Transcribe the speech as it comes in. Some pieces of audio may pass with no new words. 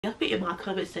Y'all be in my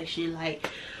comment section like,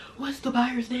 what's the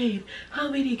buyer's name? How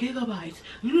many gigabytes?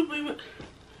 I'm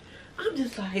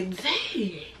just like,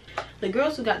 dang. The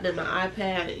girls who got them an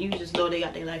iPad, you just know they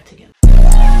got their life together.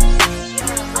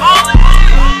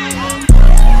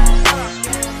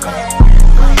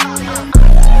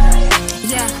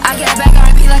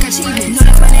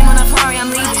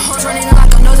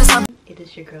 It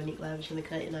is your girl Neat Lavish in the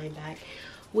cut, and I am back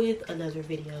with another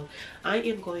video. I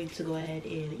am going to go ahead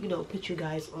and, you know, put you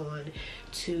guys on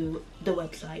to the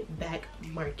website Back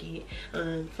Market.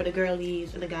 For the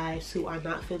girlies and the guys who are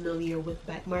not familiar with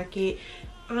Back Market,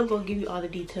 I'm going to give you all the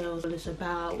details, what it's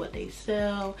about, what they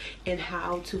sell, and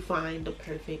how to find the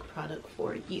perfect product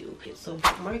for you. So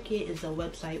Back Market is a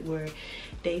website where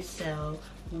they sell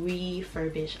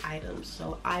refurbished items.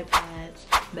 So iPads,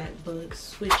 MacBooks,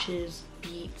 switches,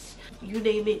 Beats, you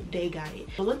name it, they got it.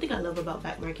 The one thing I love about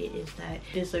Back Market is that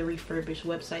it's a refurbished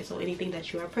website. So anything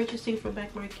that you are purchasing from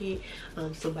Back Market,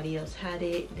 somebody else had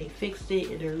it, they fixed it,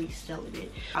 and they're reselling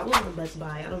it. I was on Best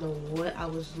Buy. I don't know what I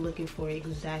was looking for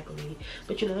exactly,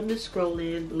 but you know, I'm just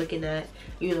scrolling, looking at,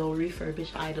 you know,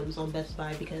 refurbished items on Best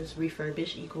Buy because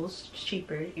refurbished equals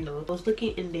cheaper. You know, I was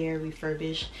looking in their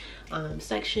refurbished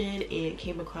section and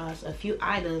came across a few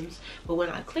items, but when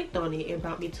I clicked on it, it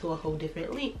brought me to a whole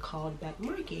different link called Back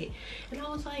Market, and I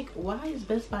was like, why is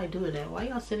Best Buy doing that? Why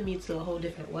y'all sending me to a whole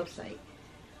different website?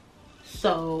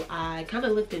 So I kind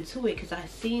of looked into it because I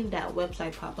seen that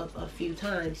website pop up a few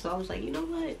times. So I was like, you know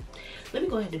what, let me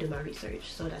go ahead and do my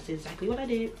research. So that's exactly what I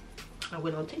did. I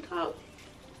went on TikTok,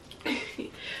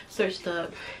 searched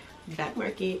up Back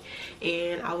Market,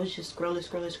 and I was just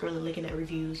scrolling, looking at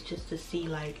reviews just to see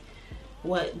like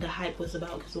what the hype was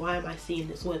about. Because why am I seeing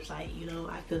this website? You know,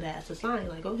 I feel that as a sign,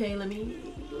 like, okay, let me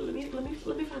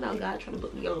find out God trying to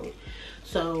put me on.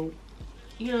 So,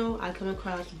 you know, I come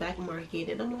across Back Market,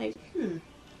 and I'm like,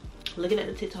 looking at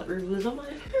the TikTok reviews, I'm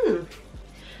like,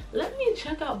 let me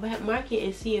check out Back Market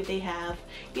and see if they have,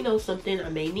 you know, something I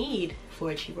may need for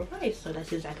a cheaper price. So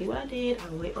that's exactly what I did. I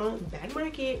went on Back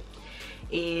Market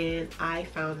and I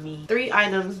found me 3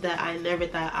 items that I never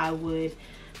thought I would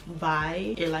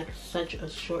buy in like such a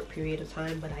short period of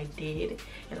time, but I did,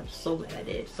 and I'm so glad I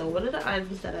did. So one of the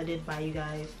items that I did buy, you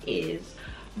guys, is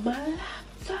my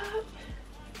laptop.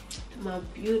 My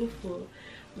beautiful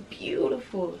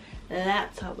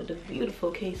laptop with a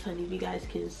beautiful case, honey. If you guys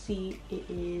can see, it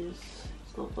is,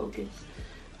 it's gonna focus,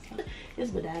 it's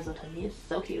bedazzled, honey. It's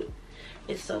so cute,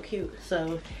 it's so cute.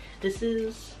 So this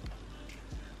is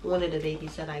one of the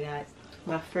babies that I got,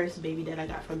 my first baby that I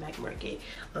got from Back Market.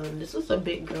 This was a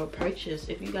big girl purchase.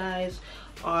 If you guys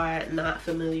are not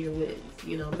familiar with,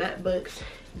 you know, MacBooks,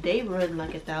 they run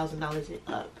like $1,000 and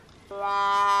up.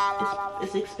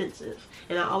 It's expensive,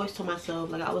 and I always told myself,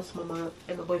 like, I always told my mom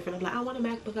and my boyfriend, I'm like, I want a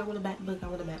MacBook, I want a MacBook, I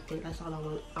want a MacBook. That's all I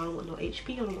want. I don't want no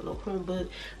HP, I don't want no Chromebook.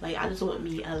 Like, I just want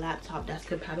me a laptop that's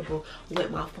compatible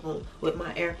with my phone, with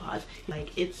my AirPods.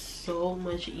 Like, it's so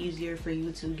much easier for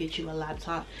you to get you a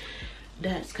laptop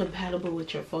that's compatible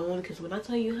with your phone, because when I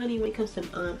tell you, honey, when it comes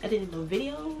to editing the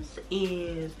videos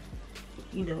and,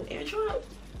 you know, AirDrop,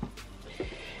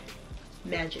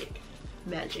 magic.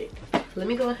 Let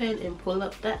me go ahead and pull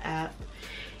up the app,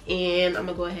 and I'm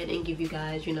gonna go ahead and give you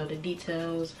guys, you know, the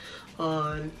details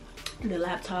on the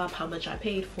laptop, how much I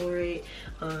paid for it,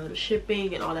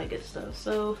 shipping, and all that good stuff.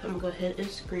 So I'm gonna go ahead and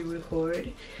screen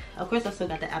record. Of course, I still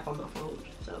got the app on my phone,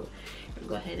 so I'm gonna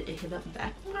go ahead and hit up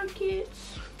Back Market.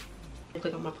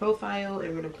 Click on my profile,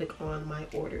 and we're gonna click on my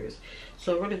orders.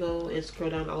 So we're gonna go and scroll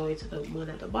down all the way to the one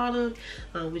at the bottom,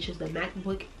 which is the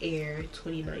MacBook Air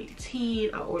 2019.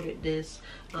 I ordered this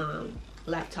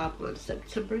laptop on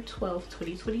September 12th,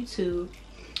 2022,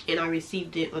 and I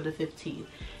received it on the 15th.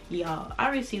 Y'all, I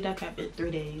received that crap in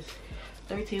 3 days.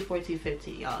 13, 14,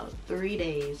 15, y'all, 3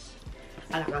 days.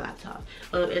 I got my laptop,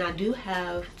 and I do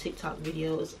have TikTok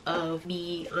videos of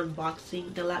me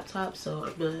unboxing the laptop, so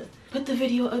I'm gonna put the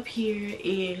video up here,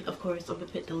 and of course I'm gonna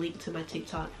put the link to my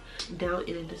TikTok down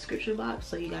in the description box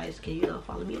so you guys can, you know,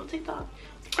 follow me on TikTok.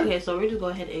 Okay, so we're gonna go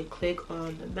ahead and click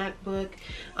on the MacBook.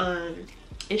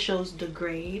 It shows the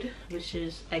grade, which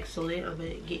is excellent. I'm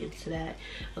gonna get into that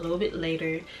a little bit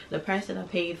later. The price that I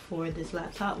paid for this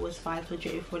laptop was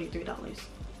 $543.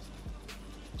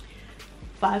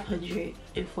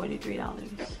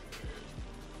 $543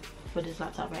 for this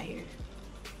laptop right here.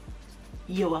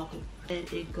 You're welcome.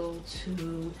 And it go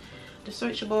to the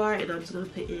search bar, and I'm just gonna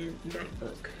put in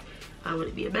MacBook. I want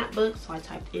it to be a MacBook, so I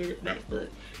typed in MacBook.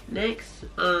 Next,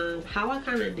 how I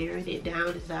kind of narrowed it down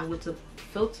is I went to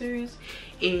filters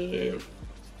and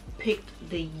picked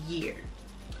the year.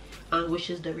 which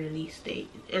is the release date,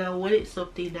 and I wanted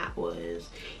something that was,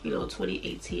 you know,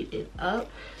 2018 and up.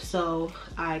 So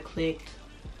I clicked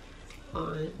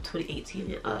on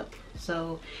 2018 and up,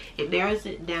 so it narrows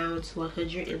it down to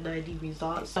 190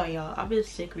 results. Sorry y'all, I've been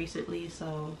sick recently,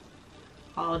 so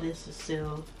all this is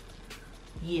still,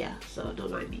 yeah, so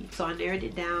don't mind me. So I narrowed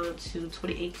it down to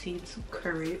 2018 to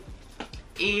current,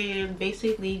 and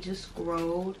basically just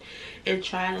scrolled and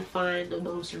trying to find the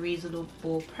most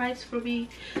reasonable price for me.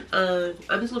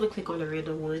 I'm just gonna click on a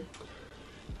random one.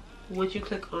 Once you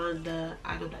click on the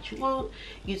item that you want,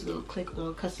 you're just gonna click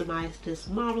on customize this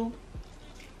model,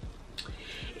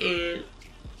 and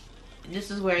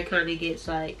this is where it kind of gets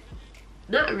like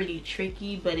not really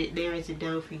tricky, but it narrows it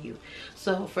down for you.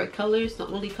 So for colors, the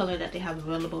only color that they have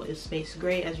available is space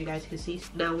gray, as you guys can see.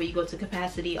 Now when you go to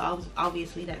capacity,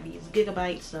 obviously that means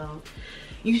gigabytes, so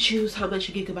you choose how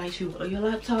much gigabytes you want on your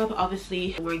laptop.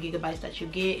 Obviously the more gigabytes that you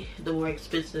get, the more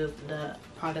expensive the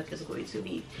product is going to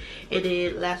be. And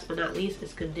then last but not least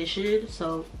is condition.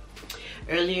 So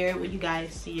earlier when you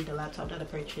guys see the laptop that I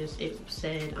purchased, it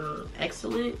said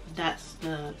excellent. That's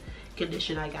the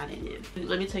condition I got it in.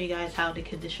 Let me tell you guys how the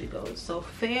condition goes. So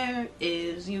fair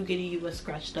is you getting you a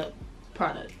scratched up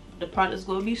product. The product's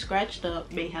going to be scratched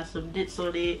up, may have some dents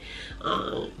on it,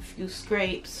 a few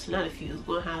scrapes, not a few, it's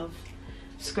going to have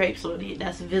scrapes on it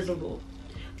that's visible.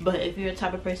 But if you're a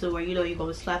type of person where you know you're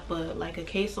going to slap like a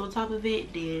case on top of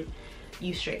it, then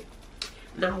you straight.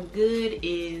 Now good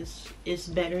is, it's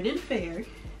better than fair,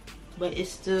 but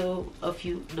it's still a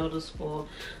few noticeable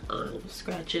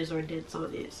scratches or dents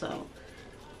on it, so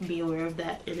be aware of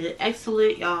that. And then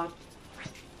excellent, y'all,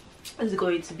 is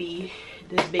going to be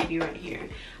this baby right here.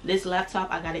 This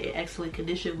laptop, I got it in excellent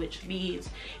condition, which means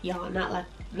y'all not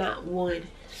one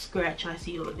scratch I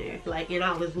see on there. Like, and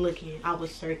I was looking, I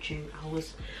was searching, I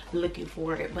was looking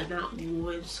for it, but not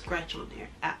one scratch on there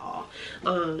at all.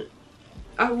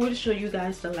 I would show you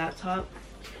guys the laptop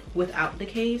without the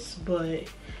case, but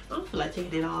I don't feel like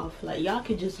taking it off. Like, y'all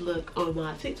can just look on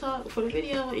my TikTok for the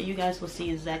video and you guys will see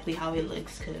exactly how it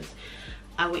looks, because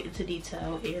I went into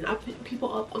detail and I put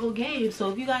people up on game. So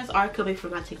if you guys are coming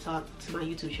from my TikTok to my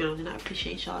YouTube channel, then I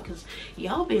appreciate y'all, because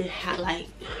y'all been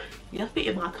y'all been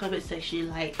in my comment section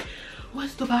like,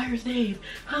 what's the buyer's name,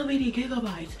 how many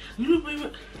gigabytes?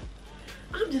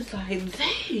 I'm just like,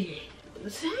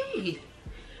 Zane,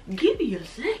 give me a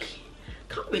second,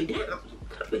 calm it down.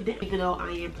 Even though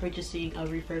I am purchasing a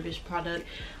refurbished product,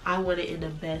 I want it in the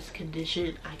best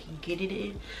condition I can get it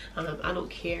in. I don't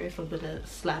care if I'm gonna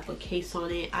slap a case on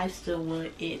it, I still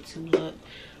want it to look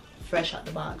fresh out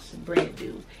the box, brand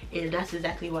new. And that's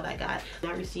exactly what I got.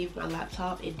 When I received my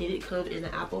laptop, it didn't come in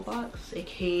an Apple box. It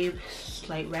came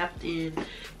like wrapped in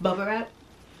bubble wrap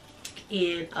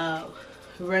in a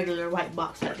regular white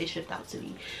box that they shipped out to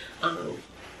me,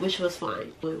 which was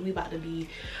fine. But we about to be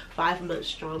 5 months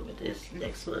strong with this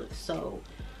next month, so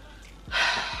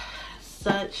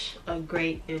such a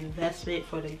great investment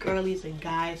for the girlies and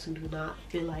guys who do not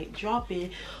feel like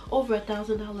dropping over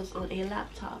 $1,000 on a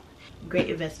laptop. Great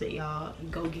investment, y'all,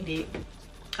 go get it.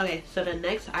 Okay, so the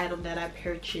next item that I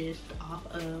purchased off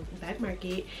of Back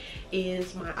Market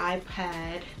is my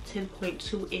iPad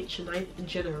 10.2 inch 9th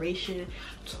generation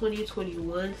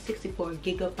 2021, 64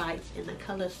 gigabytes in the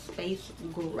color space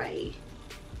gray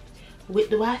with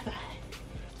the Wi-Fi.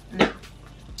 Now,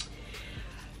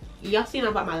 y'all seen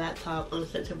I bought my laptop on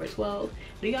September 12th.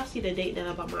 Do y'all see the date that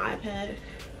I bought my iPad?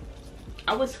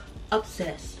 I was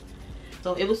obsessed.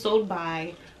 So it was sold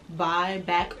by Buy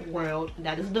Back World.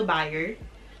 That is the buyer.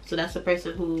 So that's the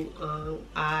person who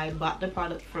I bought the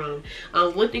product from.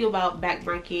 One thing about Back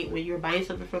Market, when you're buying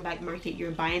something from Back Market,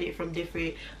 you're buying it from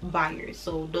different buyers.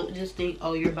 So don't just think,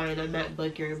 oh, you're buying a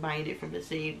MacBook, you're buying it from the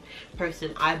same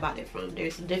person I bought it from.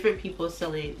 There's different people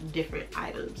selling different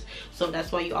items. So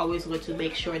that's why you always want to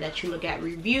make sure that you look at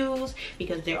reviews,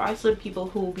 because there are some people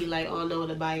who will be like, oh no,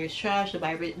 the buyer's trash, the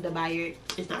buyer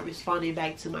is not responding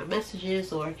back to my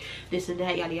messages, or this and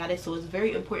that, yada yada. So it's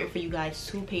very important for you guys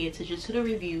to pay attention to the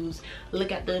reviews,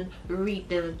 look at them, read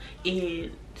them,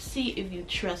 and see if you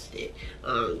trust it,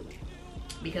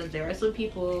 because there are some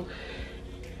people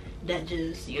that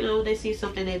just, you know, they see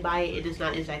something, they buy it, and it's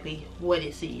not exactly what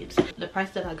it seems. The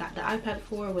price that I got the iPad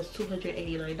for was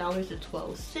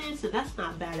 $289.12, and that's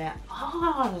not bad at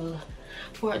all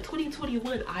for a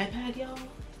 2021 iPad, y'all.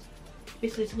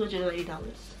 Basically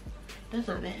 $290. That's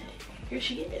not bad. Here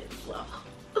she is.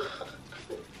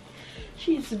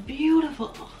 She's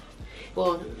beautiful.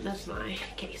 Well, that's my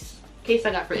case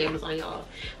I got for Amazon, y'all.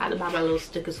 I had to buy my little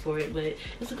stickers for it, but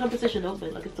it's a composition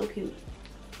notebook. Like, it's so cute.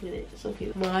 Look at it, it's so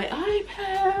cute. My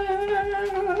iPad.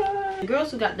 The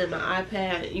girls who got them my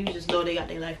iPad, you just know they got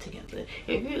their life together.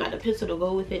 If you ain't got the pencil to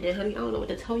go with it, then honey, I don't know what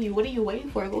to tell you. What are you waiting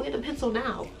for? Go get the pencil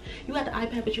now. You got the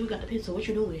iPad, but you got the pencil. What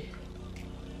you doing?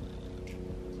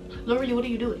 No, really, what are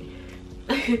you doing?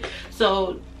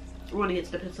 So we're gonna get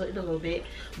to the pencil in a little bit,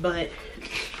 but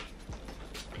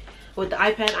with the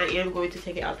iPad, I am going to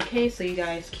take it out the case so you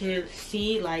guys can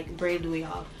see, like, brand new,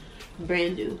 y'all.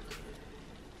 Brand new.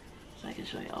 So I can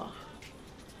show y'all.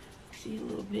 See a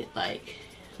little bit, like,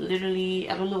 literally,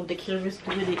 I don't know if the camera's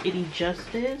doing it any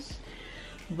justice,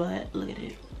 but look at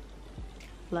it.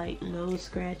 Like, no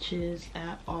scratches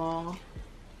at all.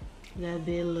 That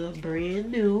bit look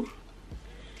brand new.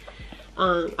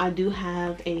 I do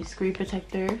have a screen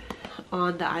protector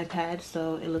on the iPad,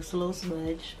 so it looks a little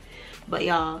smudged. But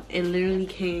y'all, it literally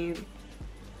came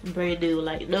brand new,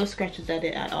 like no scratches at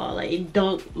it at all. Like, it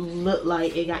don't look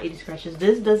like it got any scratches.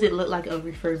 This doesn't look like a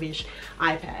refurbished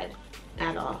iPad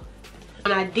at all.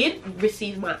 When I did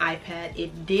receive my iPad,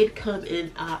 it did come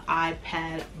in an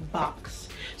iPad box,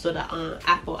 so the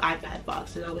Apple iPad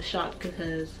box, and I was shocked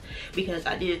because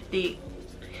I didn't think.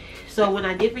 So when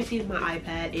I did receive my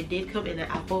iPad, it did come in an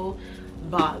Apple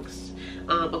box.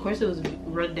 Of course it was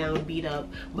run down, beat up,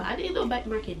 but I didn't know Back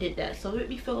Market did that, so it made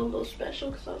me feel a little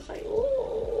special because I was like,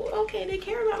 oh, okay, they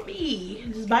care about me.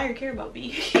 This buyer care about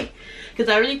me. Because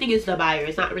I really think it's the buyer,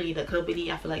 it's not really the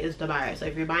company. I feel like it's the buyer. So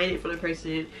if you're buying it from a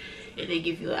person and they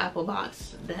give you an Apple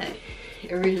box that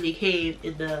originally came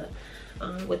in the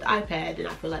with the iPad, then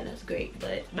I feel like that's great.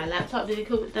 But my laptop didn't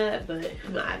come with that, but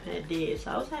my iPad did,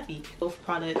 so I was happy. Both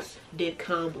products did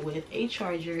come with a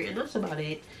charger, and that's about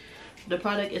it. The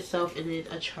product itself and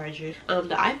then a charger.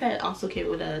 The iPad also came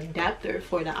with an adapter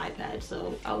for the iPad,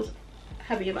 so I was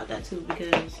happy about that too,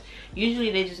 because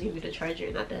usually they just give you the charger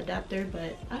and not the adapter,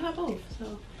 but I have both,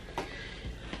 so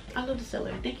I love the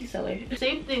seller. Thank you, seller.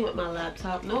 Same thing with my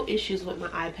laptop. No issues with my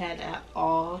iPad at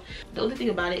all. The only thing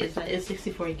about it is that it's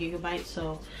 64 gigabytes,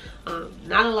 so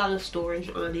not a lot of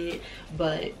storage on it,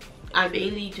 but I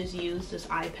mainly just use this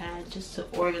iPad just to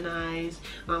organize,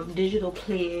 digital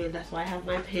plan. That's why I have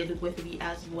my pen with me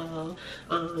as well,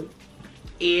 and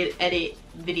edit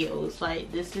videos.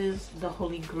 Like, this is the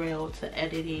holy grail to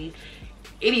editing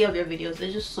any of your videos.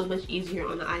 It's just so much easier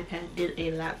on the iPad than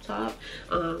a laptop.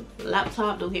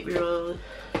 Laptop, don't get me wrong,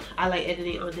 I like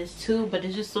editing on this too, but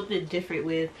it's just something different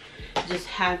with just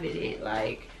having it,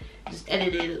 like just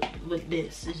editing with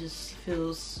this. It just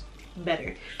feels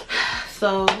better.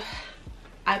 So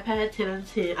iPad 10 out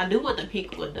of 10. I do want the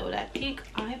pink one though, that pink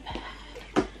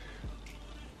iPad.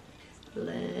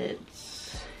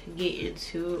 Let's get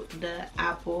into the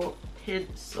Apple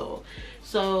Pencil.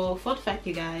 So fun fact,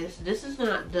 you guys, this is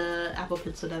not the Apple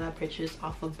Pencil that I purchased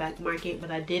off of Back Market,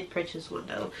 but I did purchase one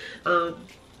though.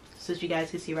 Since you guys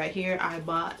can see right here, I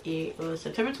bought it on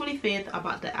September 25th. I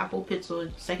bought the Apple Pencil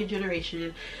 2nd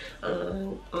generation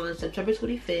on September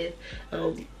 25th.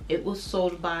 It was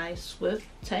sold by Swift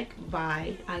Tech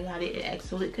Buy. I got it in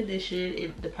excellent condition,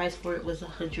 and the price for it was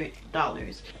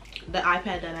 $100. The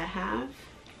iPad that I have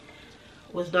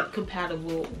was not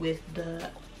compatible with the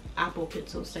Apple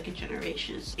Pencil 2nd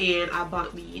generations, and I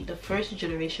bought me the 1st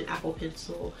generation Apple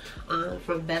Pencil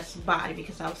from Best Buy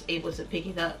because I was able to pick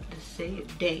it up the same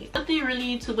day. Nothing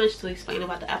really too much to explain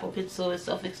about the Apple Pencil. It's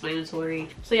self-explanatory.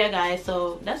 So yeah guys,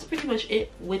 so that's pretty much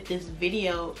it with this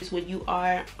video. When you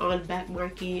are on Back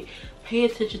Market, pay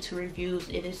attention to reviews.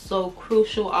 It is so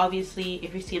crucial. Obviously,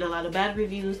 if you're seeing a lot of bad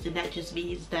reviews, then that just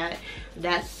means that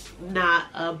that's not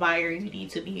a buyer you need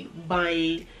to be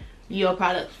buying your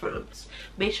products from.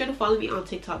 Make sure to follow me on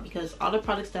TikTok because all the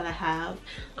products that I have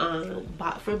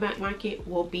bought from Back Market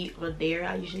will be on there.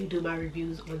 I usually do my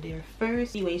reviews on there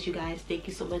first. Anyways, you guys, thank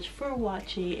you so much for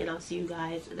watching, and I'll see you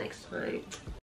guys next time.